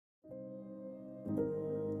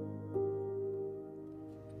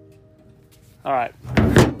All right.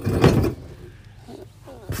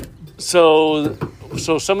 So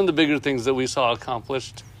some of the bigger things that we saw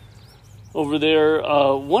accomplished over there,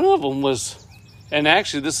 one of them was, and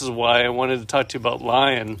actually this is why I wanted to talk to you about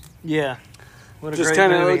Lion. Yeah. What a Just great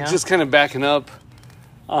movie, huh? Just kind of backing up.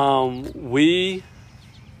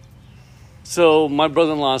 So my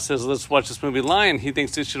brother-in-law says, let's watch this movie Lion. He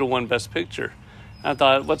thinks it should have won Best Picture. I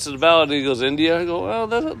thought, what's it about? And he goes, India. I go, well,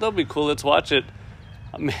 that'll be cool. Let's watch it.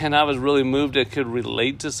 Man, I was really moved. I could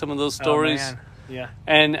relate to some of those stories. Oh, man. Yeah.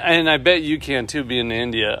 And I bet you can too, being in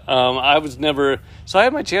India. I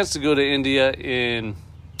had my chance to go to India in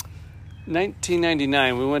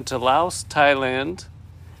 1999. We went to Laos, Thailand,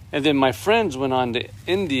 and then my friends went on to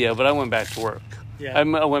India, but I went back to work. Yeah. I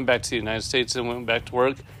went back to the United States and went back to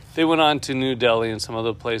work. They went on to New Delhi and some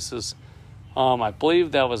other places. I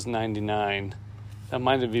believe that was 99. That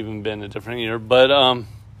might have even been a different year, but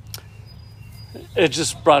it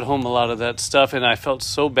just brought home a lot of that stuff, and I felt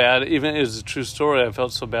so bad. Even it was a true story. I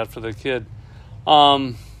felt so bad for the kid.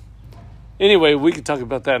 Anyway, we could talk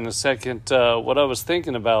about that in a second. What I was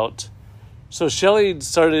thinking about. So Shelley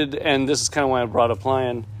started, and this is kind of why I brought up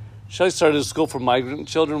Lion. Shelley started a school for migrant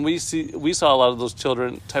children. We saw a lot of those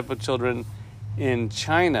type of children in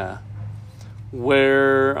China,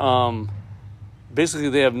 where basically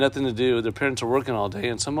they have nothing to do. Their parents are working all day,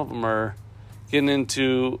 and some of them are getting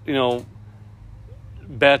into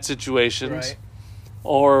bad situations, Right.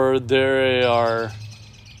 or they are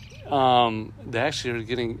they actually are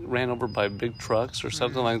getting ran over by big trucks or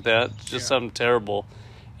something like that. Just something terrible,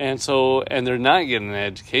 and they're not getting an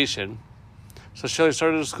education. So Shelley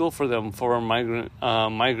started a school for them for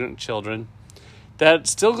migrant children. That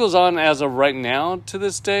still goes on as of right now to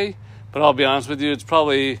this day, but I'll be honest with you, it's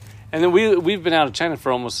probably, and then we've been out of China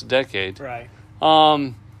for almost a decade. Right.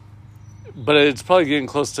 But it's probably getting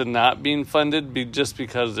close to not being funded just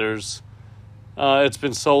because it's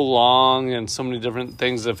been so long and so many different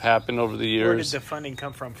things have happened over the years. Where did the funding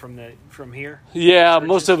come from here? Yeah, Churches?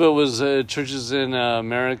 most of it was churches in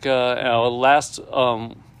America.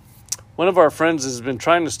 One of our friends has been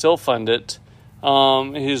trying to still fund it.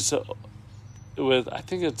 He's with, I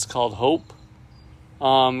think it's called Hope,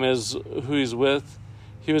 is who he's with.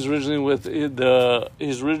 He was originally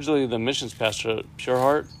he's originally the missions pastor at Pure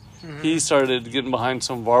Heart. Mm-hmm. He started getting behind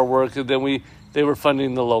some of our work, and then they were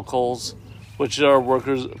funding the locals, which are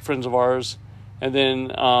workers, friends of ours, and then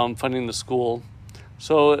funding the school.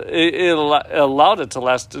 So it allowed it to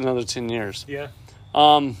last another 10 years. Yeah.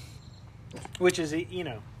 Which is,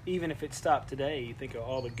 even if it stopped today, you think of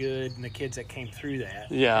all the good and the kids that came through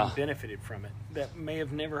that and benefited from it. That may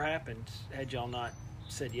have never happened had y'all not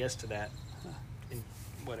said yes to that in,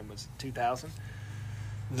 what it was, 2000?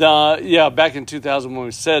 Back in 2000 when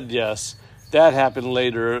we said yes. That happened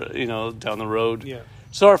later, down the road. Yeah.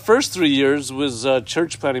 So our first 3 years was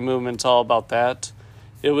church planting movement, all about that.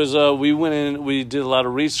 It was, we went in, we did a lot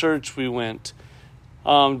of research. We went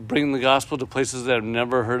bringing the gospel to places that have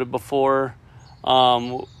never heard it before.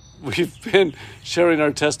 We've been sharing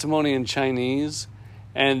our testimony in Chinese,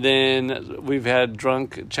 and then we've had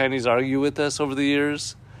drunk Chinese argue with us over the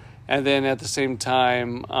years. And then at the same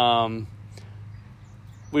time,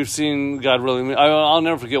 we've seen God really move. I'll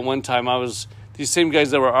never forget one time these same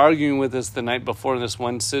guys that were arguing with us the night before in this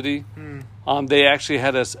one city, they actually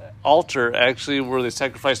had us altar where they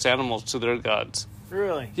sacrificed animals to their gods.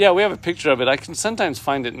 Really? Yeah, we have a picture of it. I can sometimes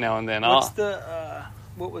find it now and then.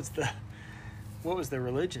 What was the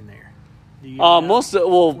religion there? Most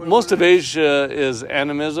of Asia is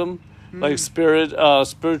animism, like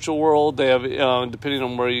spiritual world. They have depending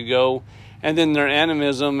on where you go, and then their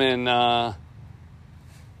animism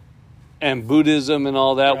and Buddhism and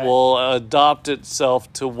all that will adopt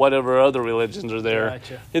itself to whatever other religions are there.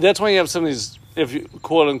 Gotcha. Yeah, that's why you have some of these, if you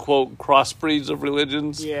quote unquote crossbreeds of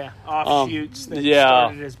religions. Yeah, offshoots that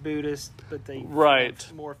started as Buddhist, but they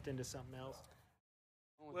morphed into something else.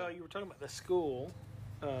 Well, you were talking about the school.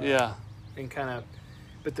 And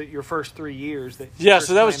your first 3 years.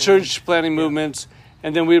 So that was church planting movements,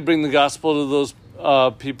 and then we'd bring the gospel to those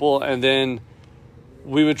people, and then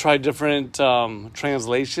we would try different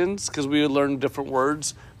translations because we would learn different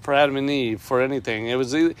words for Adam and Eve, for anything. It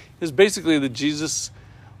was basically the Jesus.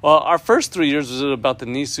 Well, our first 3 years was about the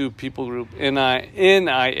Nisu people group,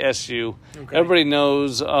 NISU. Okay. Everybody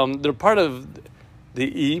knows they're part of the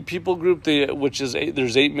E people group, which is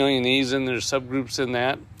there's 8 million E's, and there's subgroups in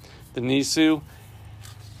that, the Nisu.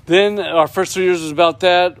 Then our first 3 years was about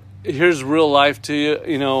that. Here's real life to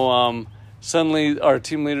you. Suddenly our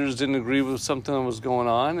team leaders didn't agree with something that was going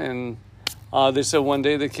on, and they said one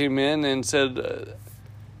day they came in and said,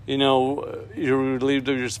 you're relieved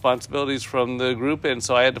of your responsibilities from the group, and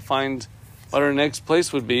so I had to find what our next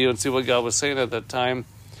place would be and see what God was saying at that time.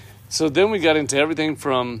 So then we got into everything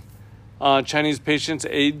from Chinese patients,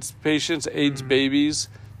 AIDS babies,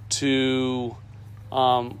 to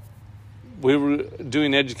we were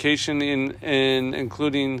doing education in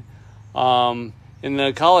including in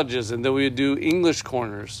the colleges, and then we would do English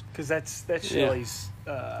corners. Because that's Shelley's.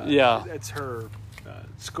 That's her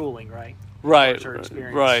schooling, right? Right. That's her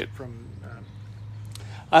experience. Right. From.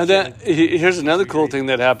 Here's another cool thing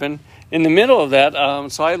that happened in the middle of that.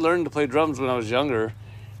 So I learned to play drums when I was younger.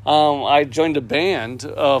 I joined a band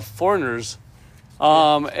of foreigners,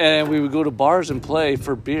 and we would go to bars and play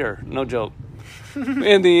for beer. No joke.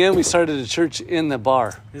 In the end, we started a church in the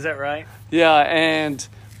bar. Is that right? Yeah,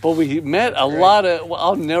 but we met a lot of. Well,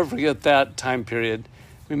 I'll never forget that time period.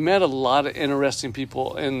 We met a lot of interesting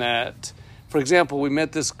people in that. For example, we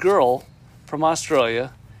met this girl from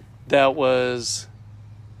Australia that was.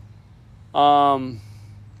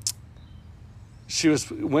 She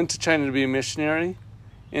went to China to be a missionary.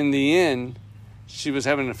 In the end, she was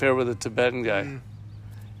having an affair with a Tibetan guy.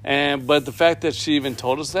 But the fact that she even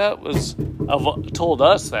told us that told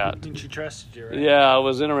us that. And she trusted you, right? Yeah, it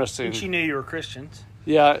was interesting. And she knew you were Christians.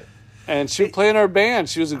 Yeah, and she would play in our band.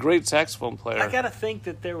 She was a great saxophone player. I got to think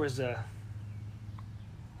that there was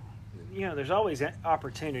there's always an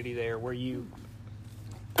opportunity there where you.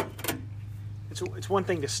 It's one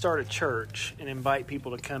thing to start a church and invite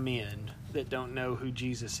people to come in that don't know who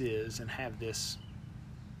Jesus is and have this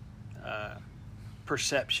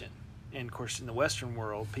perception. And, of course, in the Western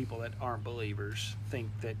world, people that aren't believers think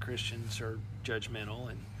that Christians are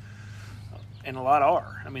judgmental, and a lot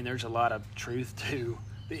are. I mean, there's a lot of truth to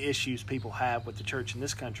the issues people have with the church in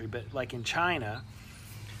this country. But, like in China,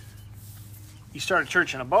 you start a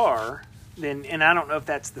church in a bar, and I don't know if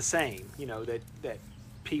that's the same, that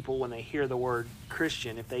people, when they hear the word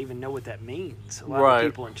Christian, if they even know what that means, a lot of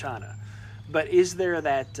people in China. But is there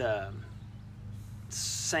that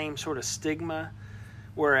same sort of stigma,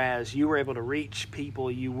 whereas you were able to reach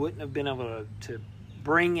people you wouldn't have been able to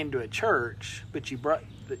bring into a church, but you brought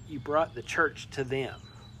the church to them?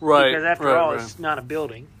 Right. Because after all, it's not a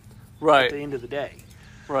building. Right. At the end of the day.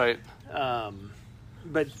 Right.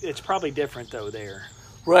 But it's probably different though there.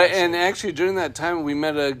 Right. And actually, during that time, we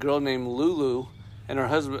met a girl named Lulu. And her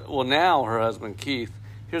husband, now her husband, Keith.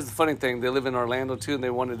 Here's the funny thing. They live in Orlando, too, and they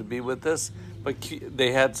wanted to be with us. But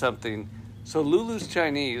they had something. So Lulu's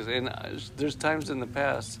Chinese, and there's times in the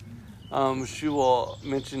past she will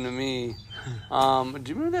mention to me, do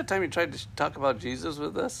you remember that time you tried to talk about Jesus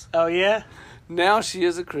with us? Oh, yeah? Now she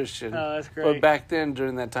is a Christian. Oh, that's great. But back then,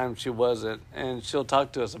 during that time, she wasn't. And she'll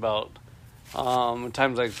talk to us about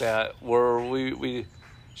times like that where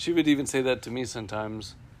she would even say that to me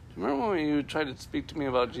sometimes. Remember when you tried to speak to me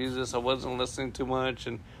about Jesus? I wasn't listening too much,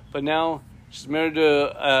 but now she's married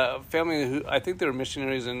to a family who I think they were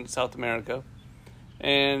missionaries in South America,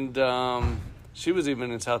 and she was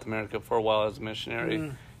even in South America for a while as a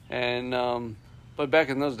missionary, and but back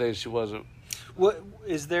in those days she wasn't. What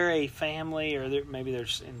is there a family, or maybe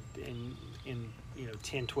there's in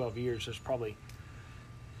 10, 12 years there's probably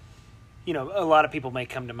a lot of people may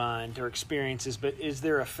come to mind or experiences, but is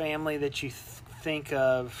there a family that you think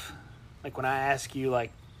of, like when I ask you,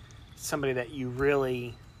 like somebody that you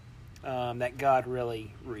really that God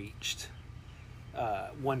really reached,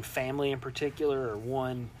 one family in particular, or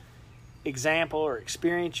one example or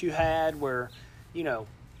experience you had where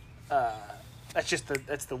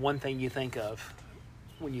that's the one thing you think of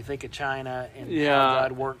when you think of China, and how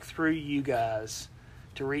God worked through you guys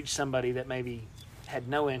to reach somebody that maybe had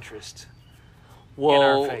no interest in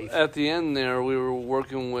our faith? At the end there, we were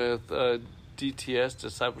working with DTS,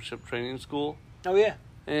 Discipleship Training School. Oh, yeah.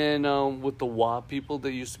 And with the WA people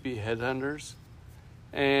that used to be headhunters.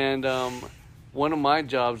 And one of my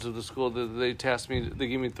jobs at the school, they tasked me, they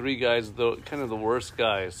gave me 3 guys, kind of the worst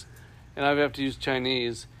guys. And I would have to use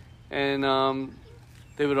Chinese. And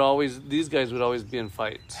these guys would always be in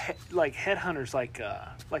fights. Like headhunters, like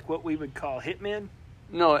what we would call hitmen?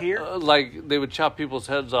 No, here? Like they would chop people's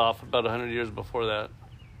heads off about 100 years before that.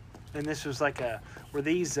 And this was were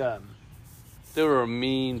these... They were a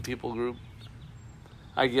mean people group.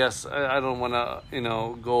 I guess I don't want to,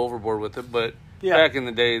 go overboard with it, but back in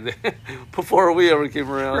the day, before we ever came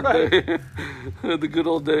around, the good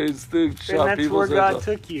old days, they shot people's heads off. And that's where God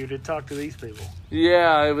took you to talk to these people.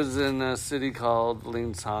 Yeah, it was in a city called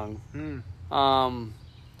Linsang.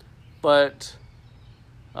 But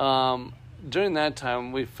during that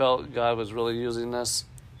time, we felt God was really using us.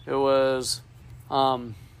 It was,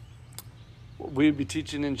 we'd be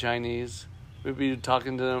teaching in Chinese. We'd be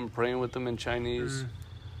talking to them, praying with them in Chinese.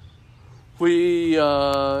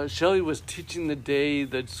 Shelley was teaching the day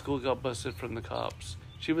that school got busted from the cops.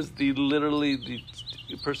 She was literally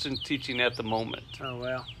the person teaching at the moment. Oh,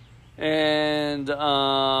 wow. And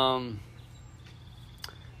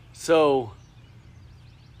so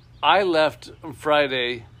I left on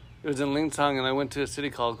Friday. It was in Lingsong, and I went to a city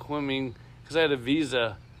called Kunming because I had a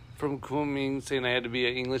visa from Kunming saying I had to be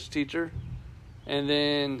an English teacher. And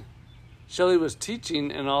then Shelley was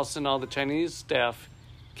teaching, and all of a sudden all the Chinese staff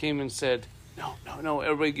came and said, no,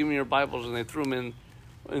 everybody give me your Bibles. And they threw them in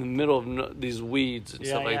the middle of these weeds and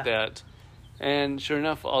stuff like that. And sure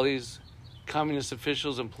enough, all these communist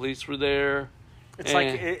officials and police were there. It's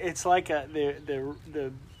like the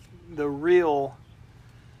real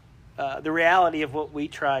the reality of what we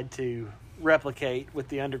tried to replicate with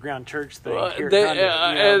the underground church thing.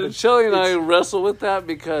 And Shelley and I wrestle with that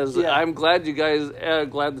because I'm glad you guys,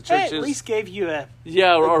 glad the church at least gave you a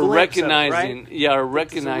recognizing,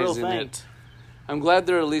 recognizing it. Right? I'm glad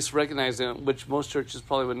they're at least recognizing it, which most churches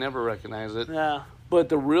probably would never recognize it. Yeah. But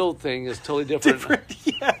the real thing is totally different.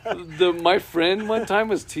 My friend one time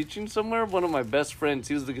was teaching somewhere. One of my best friends,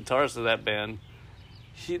 he was the guitarist of that band.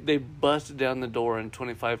 They busted down the door and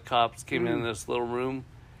 25 cops came in this little room.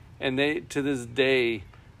 And they, to this day,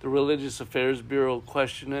 the Religious Affairs Bureau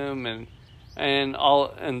questioned him, and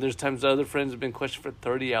there's times other friends have been questioned for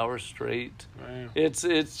 30 hours straight. Wow.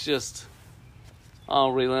 It's just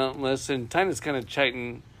relentless, and China's kind of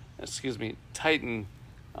tighten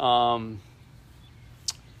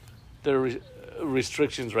their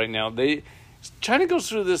restrictions right now. China goes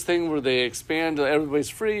through this thing where they expand.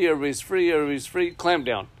 Everybody's free. Clamp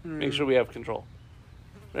down. Make sure we have control.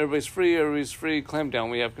 Everybody's free. Clamp down.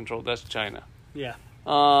 We have control. That's China. Yeah.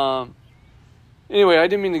 Anyway, I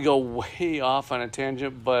didn't mean to go way off on a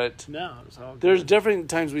tangent, but no, it was all good. There's different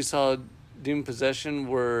times we saw demon possession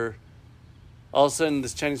where all of a sudden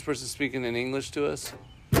this Chinese person speaking in English to us,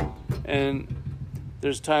 and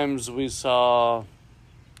there's times we saw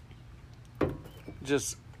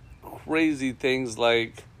just crazy things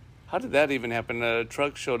like, how did that even happen? A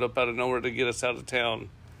truck showed up out of nowhere to get us out of town.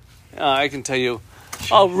 I can tell you.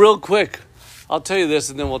 Oh, real quick. I'll tell you this,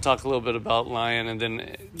 and then we'll talk a little bit about Lion, and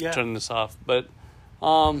then turn this off. But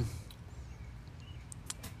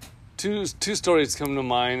two stories come to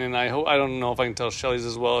mind, and I don't know if I can tell Shelley's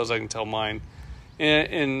as well as I can tell mine.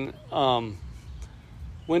 And we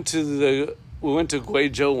went to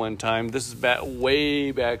Guizhou one time. This is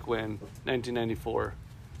way back when, 1994.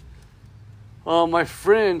 My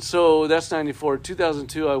friend, so that's 94.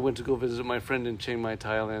 2002, I went to go visit my friend in Chiang Mai,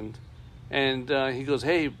 Thailand. And he goes,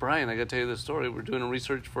 "Hey, Brian, I got to tell you this story. We're doing a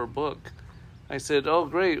research for a book." I said, "Oh,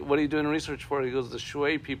 great. What are you doing research for?" He goes, "The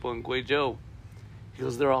Shui people in Guizhou." He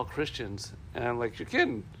goes, "They're all Christians." And I'm like, "You're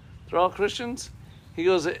kidding? They're all Christians?" He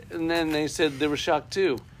goes, and then they said they were shocked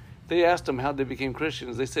too. They asked them how they became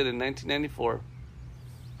Christians. They said in 1994,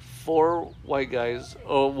 4 white guys,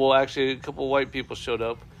 actually a couple white people showed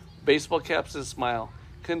up, baseball caps and a smile.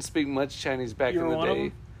 Couldn't speak much Chinese back in the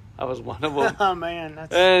day. I was one of them. Oh, man.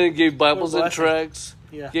 And gave Bibles and tracts.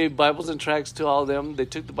 Yeah. Gave Bibles and tracts to all of them. They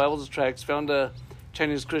took the Bibles and tracts, found a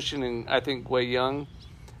Chinese Christian in, I think, Guiyang.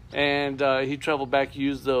 And he traveled back,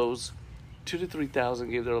 used those. 2,000 to 3,000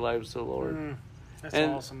 gave their lives to the Lord. That's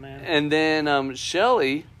awesome, man. And then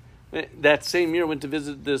Shelley, that same year, went to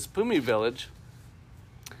visit this Pumi village.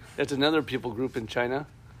 That's another people group in China,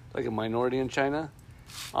 like a minority in China.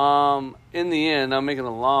 In the end, I'm making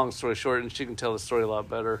a long story short, and she can tell the story a lot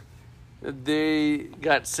better. They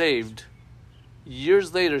got saved.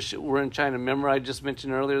 Years later, we're in China. Remember I just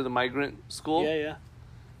mentioned earlier the migrant school? Yeah.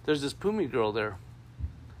 There's this Pumi girl there.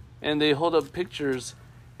 And they hold up pictures,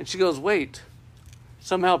 and she goes, "Wait."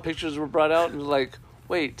 Somehow pictures were brought out, and like,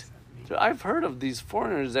 "Wait, I've heard of these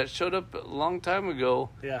foreigners that showed up a long time ago."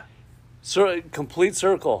 Yeah. Complete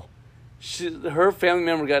circle. Her family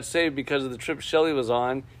member got saved because of the trip Shelley was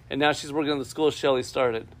on, and now she's working at the school Shelley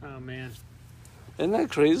started. Oh, man. Isn't that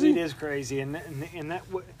crazy? It is crazy, and that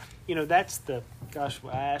that's the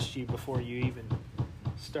I asked you before you even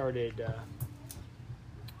started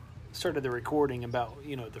the recording about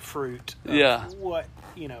the fruit.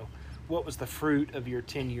 What was the fruit of your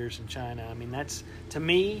 10 years in China? I mean, that's, to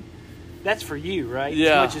me, that's for you, right?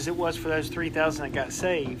 Yeah. As much as it was for those 3,000 that got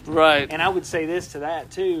saved. Right. And I would say this to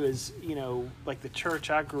that, too, is, like the church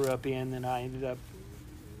I grew up in and I ended up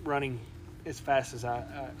running as fast as I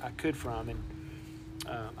could from. And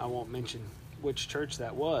I won't mention which church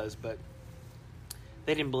that was, but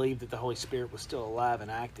they didn't believe that the Holy Spirit was still alive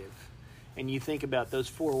and active. And you think about those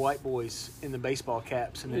 4 white boys in the baseball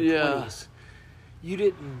caps in their 20s.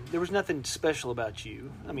 There was nothing special about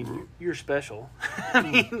you. I mean, you're special. I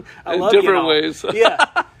mean, I love in different you ways. Yeah.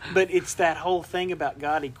 But it's that whole thing about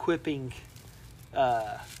God equipping,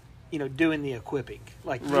 doing the equipping.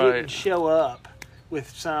 Like, you didn't show up with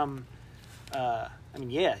some,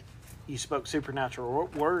 you spoke supernatural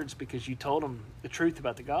words because you told them the truth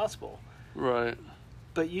about the gospel. Right.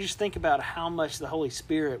 But you just think about how much the Holy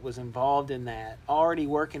Spirit was involved in that, already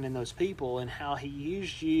working in those people, and how he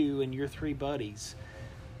used you and your 3 buddies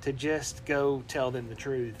to just go tell them the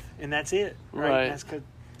truth. And that's it, right?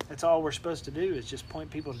 That's all we're supposed to do is just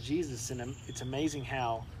point people to Jesus. And it's amazing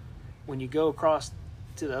how when you go across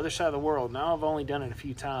to the other side of the world, now I've only done it a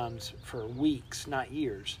few times for weeks, not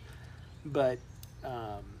years, but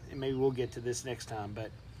and maybe we'll get to this next time,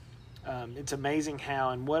 but it's amazing how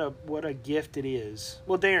and what a gift it is.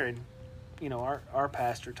 Well, Darren, our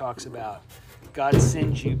pastor talks about God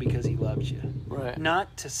sends you because he loves you. Right.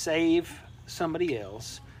 Not to save somebody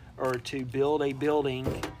else or to build a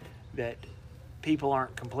building that people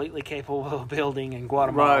aren't completely capable of building in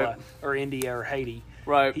Guatemala or India or Haiti.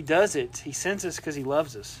 Right. He does it. He sends us because he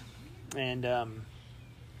loves us. And I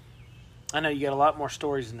know you got a lot more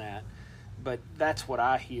stories than that. But that's what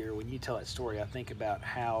I hear when you tell that story. I think about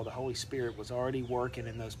how the Holy Spirit was already working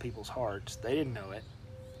in those people's hearts. They didn't know it.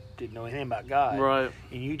 Didn't know anything about God. Right.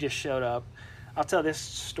 And you just showed up. I'll tell this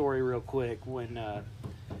story real quick. When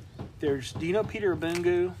do you know Peter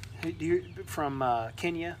Abungu from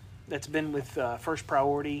Kenya? That's been with First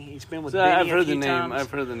Priority. He's been with Benny a few times. I've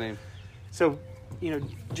heard the name. So,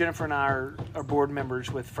 Jennifer and I are board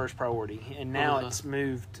members with First Priority, and now it's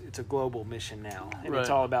moved. It's a global mission now, and it's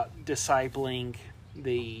all about discipling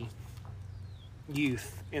the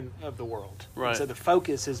youth of the world. Right. And so the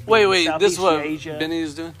focus is Southeast this is what Asia. Benny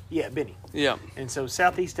is doing? Yeah, Benny. Yeah. And so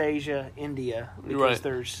Southeast Asia, India, because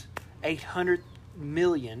there's 800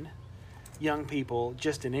 million young people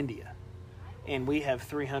just in India, and we have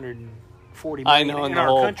 340 million in in the our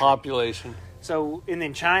whole country. population. So, and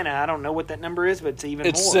then China, I don't know what that number is, but it's even more.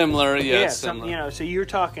 It's similar, it's similar. So you're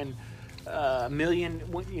talking million,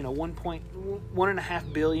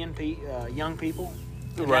 1.5 billion young people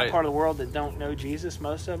in that part of the world that don't know Jesus,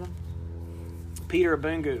 most of them. Peter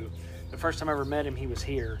Abungu, the first time I ever met him, he was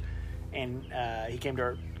here, and he came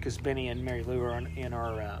to because Benny and Mary Lou are in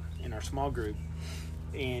our small group,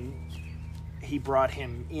 and he brought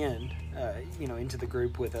him into the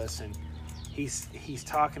group with us, and he's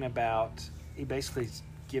talking about. He basically has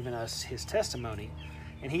given us his testimony,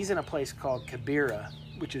 and he's in a place called Kibera,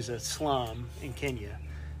 which is a slum in Kenya.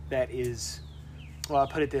 That is, well, I'll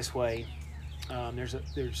put it this way: there's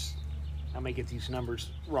I may get these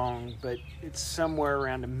numbers wrong, but it's somewhere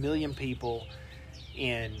around 1 million people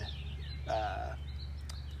in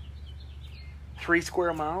 3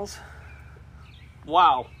 square miles.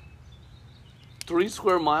 Wow. 3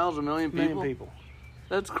 square miles, 1 million people? 1 million people.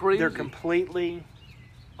 That's crazy. They're completely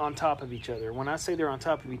on top of each other. When I say they're on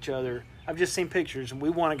top of each other, I've just seen pictures, and we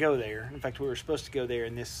want to go there. In fact, we were supposed to go there,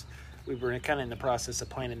 and we were kind of in the process of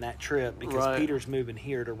planning that trip because Peter's moving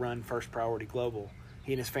here to run First Priority Global.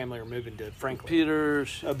 He and his family are moving to Franklin. Peter's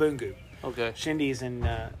Abungu. Okay. Shindy's in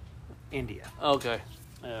India. Okay.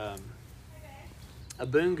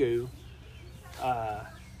 Abungu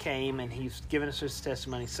came, and he's given us his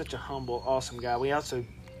testimony. He's such a humble, awesome guy. We also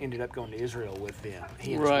ended up going to Israel with them,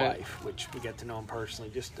 he and his wife, which we got to know him personally.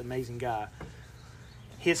 Just amazing guy.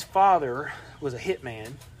 His father was a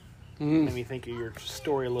hitman. Let me think of your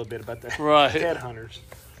story a little bit about the headhunters.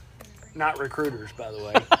 Not recruiters, by the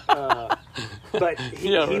way. But he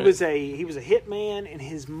was a hitman, and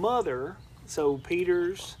his mother, so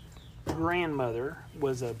Peter's grandmother,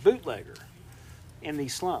 was a bootlegger in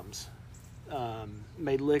these slums.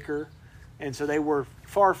 Made liquor, and so they were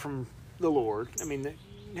far from the Lord. I mean, they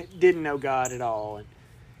didn't know God at all. And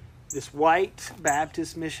this white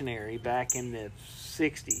Baptist missionary back in the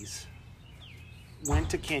 60s went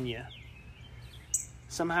to Kenya.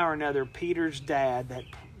 Somehow or another, Peter's dad,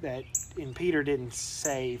 and Peter didn't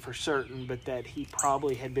say for certain, but that he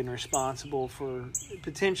probably had been responsible for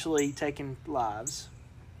potentially taking lives,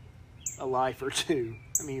 a life or two.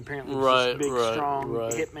 I mean, apparently he was just a big, strong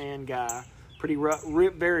hitman guy. Pretty rough,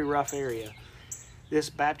 very rough area. This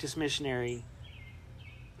Baptist missionary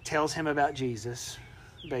tells him about Jesus,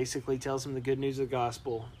 basically tells him the good news of the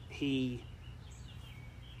gospel. He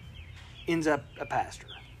ends up a pastor.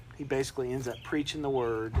 He basically ends up preaching the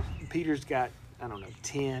word. Peter's got,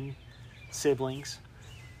 10 siblings.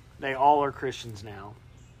 They all are Christians now.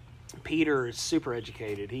 Peter is super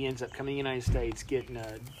educated. He ends up coming to the United States, getting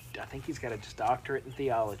I think he's got a doctorate in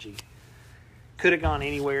theology. Could have gone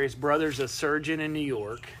anywhere. His brother's a surgeon in New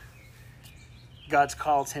York. God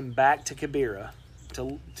calls him back to Kibera.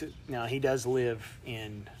 Now, he does live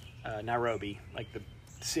in Nairobi, like the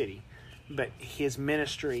city. but his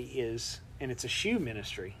ministry is, and it's a shoe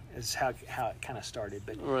ministry, is how it kind of started.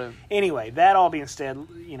 But anyway, that all being said,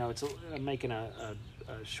 I'm making a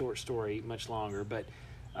short story much longer, but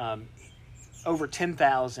over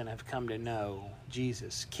 10,000 have come to know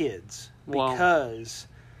Jesus, kids, because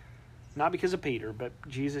not because of Peter, but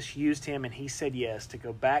Jesus used him, and he said yes to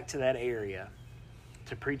go back to that area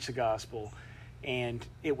to preach the gospel. And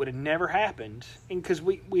it would have never happened. And because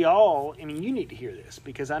we all, you need to hear this,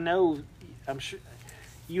 because I'm sure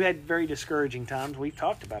you had very discouraging times. We've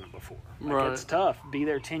talked about it before. It's tough. Be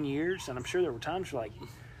there 10 years, and I'm sure there were times you're like,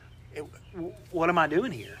 what am I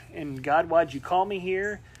doing here? And God, why'd you call me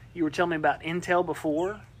here? You were telling me about Intel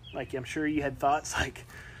before. Like, I'm sure you had thoughts like,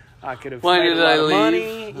 I could have made a lot of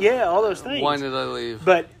money. Yeah, all those things. Why did I leave?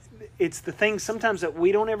 But it's the things sometimes that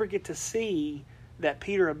we don't ever get to see, that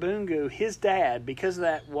Peter Abungu, his dad, because of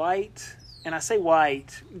that white, and I say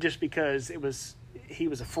white just because he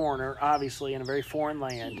was a foreigner, obviously, in a very foreign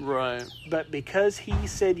land. Right. But because he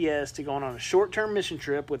said yes to going on a short-term mission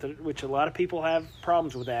trip, which a lot of people have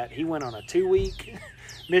problems with that, he went on a 2-week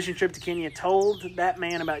mission trip to Kenya, told that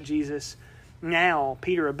man about Jesus. Now,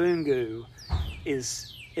 Peter Abungu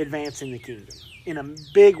is advancing the kingdom in a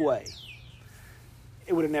big way.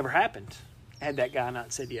 It would have never happened had that guy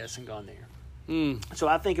not said yes and gone there. So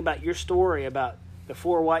I think about your story about the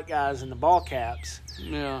 4 white guys in the ball caps.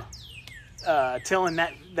 Yeah. Telling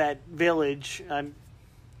that village,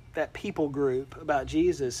 that people group about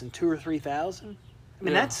Jesus, and 2,000 or 3,000.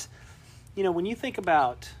 That's, when you think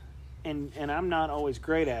about, and I'm not always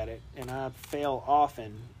great at it, and I fail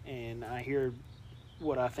often, and I hear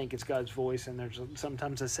what I think is God's voice, and there's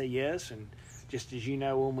sometimes I say yes, and just as you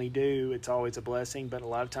know, when we do, it's always a blessing, but a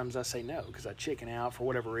lot of times I say no because I chicken out for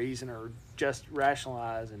whatever reason, or just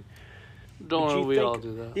rationalize. And we all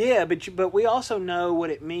do that. Yeah, but we also know what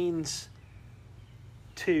it means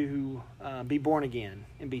to be born again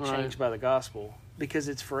and be changed by the gospel, because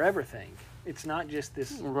it's forever thing. It's not just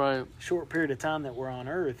this short period of time that we're on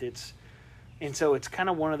earth. And so it's kind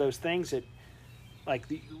of one of those things that,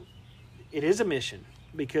 it is a mission,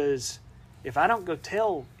 because if I don't go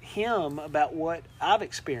tell him about what I've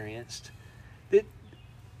experienced, that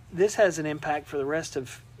this has an impact for the rest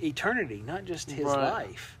of eternity, not just his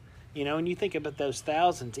life. And you think about those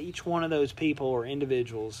thousands, each one of those people or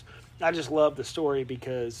individuals. I just love the story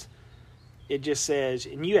because it just says,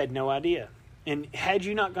 and you had no idea. And had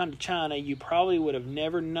you not gone to China, you probably would have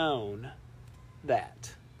never known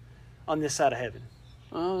that on this side of heaven.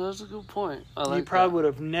 Oh, that's a good point. You probably would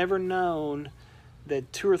have never known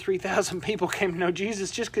that 2,000 or 3,000 people came to know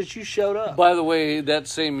Jesus just because you showed up. By the way, that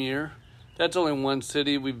same year, that's only one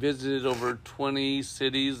city. We visited over 20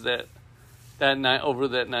 cities that night over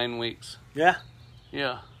that 9 weeks. Yeah.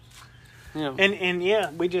 Yeah. Yeah.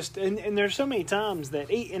 And we just and there's so many times that,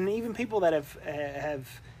 and even people that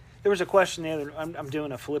have there was a question the other. I'm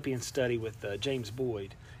doing a Philippians study with James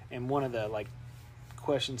Boyd, and one of the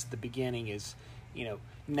questions at the beginning is,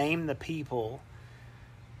 name the people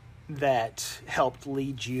that helped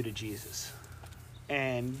lead you to Jesus.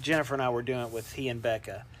 And Jennifer and I were doing it with he and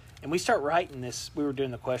Becca, and we start writing this. We were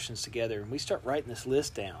doing the questions together, and we start writing this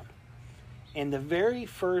list down. And the very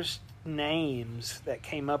first names that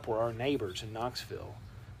came up were our neighbors in Knoxville,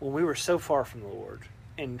 when we were so far from the Lord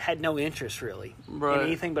and had no interest really in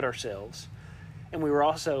anything but ourselves. And we were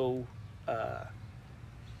also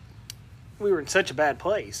we were in such a bad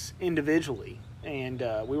place individually, and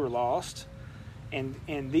we were lost. And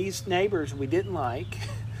these neighbors we didn't like,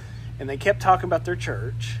 and they kept talking about their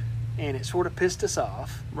church, and it sort of pissed us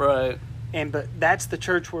off. Right. But that's the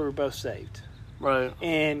church where we're both saved. Right.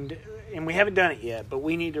 And we haven't done it yet, but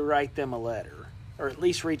we need to write them a letter, or at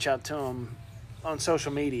least reach out to them on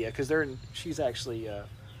social media, because she's actually a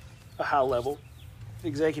high-level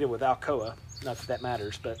executive with Alcoa. Not that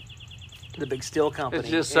matters, but the big steel company. It's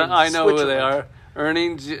just I know who they are.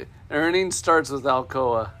 Earnings starts with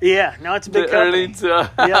Alcoa. Yeah, no, it's a big company. Earnings,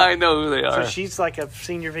 I know who they are. So she's like a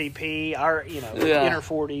senior VP, in her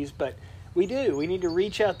 40s, but we need to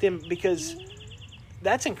reach out to them, because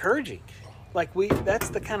that's encouraging. That's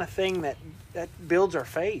the kind of thing that builds our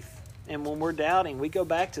faith. And when we're doubting, we go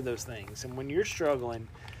back to those things. And when you're struggling,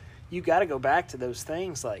 you got to go back to those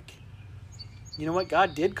things. You know what?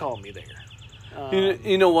 God did call me there.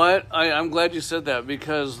 You know what? I'm glad you said that,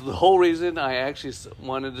 because the whole reason I actually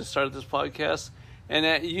wanted to start this podcast,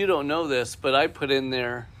 and you don't know this, but I put in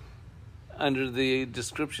there under the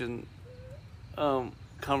description,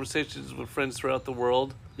 conversations with friends throughout the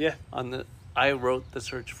world. Yeah. I wrote The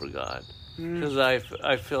Search for God. Because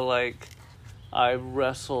I feel like I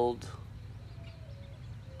wrestled.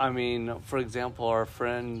 For example, our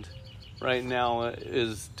friend right now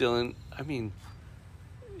is dealing. I mean,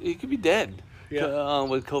 he could be dead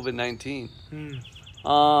with COVID-19.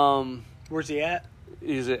 Where's he at?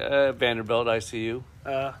 He's at Vanderbilt ICU.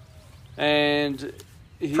 And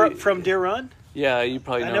from Deer Run? Yeah, you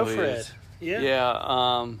probably know who Fred. He is. Yeah.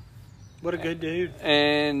 Yeah. What a good dude.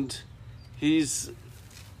 And he's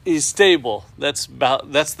stable. That's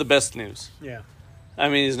the best news. Yeah. I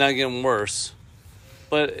mean, he's not getting worse.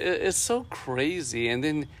 But it's so crazy. And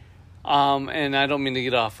then, and I don't mean to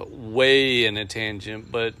get off way in a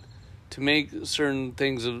tangent, but to make certain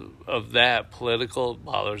things of that political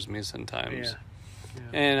bothers me sometimes.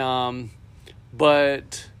 Yeah. And,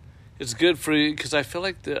 but it's good for you because I feel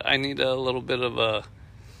like I need a little bit of a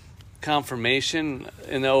confirmation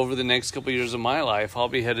over the next couple of years of my life. I'll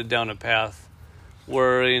be headed down a path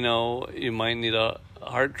where, you might need a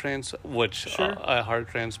heart transplant.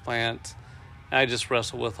 I just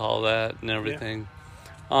wrestle with all that and everything.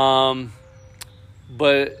 Yeah.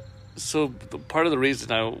 But so part of the reason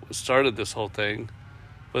I started this whole thing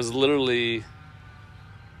was literally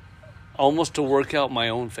almost to work out my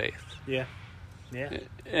own faith. Yeah. Yeah.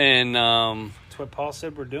 And that's what Paul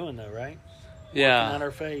said we're doing, though, right? Yeah. Working on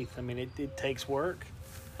our faith. I mean, it takes work.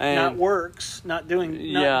 And not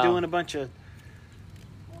doing a bunch of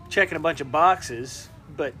checking a bunch of boxes,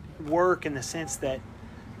 but work in the sense that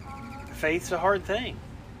faith's a hard thing.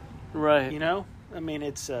 Right. I mean,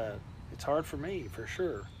 it's hard for me for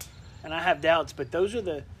sure, and I have doubts. But those are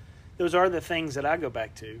the things that I go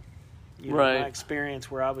back to. Right. My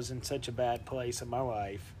experience where I was in such a bad place in my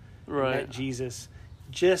life. Right. Met Jesus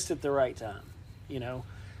just at the right time.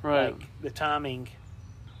 Right. Like the timing.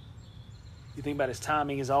 You think about his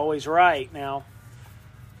timing is always right. Now,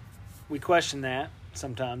 we question that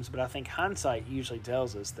sometimes, but I think hindsight usually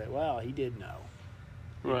tells us that, well, he did know.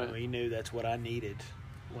 Right. He knew that's what I needed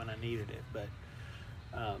when I needed it. But,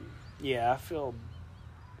 I feel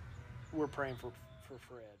we're praying for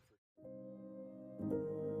Fred.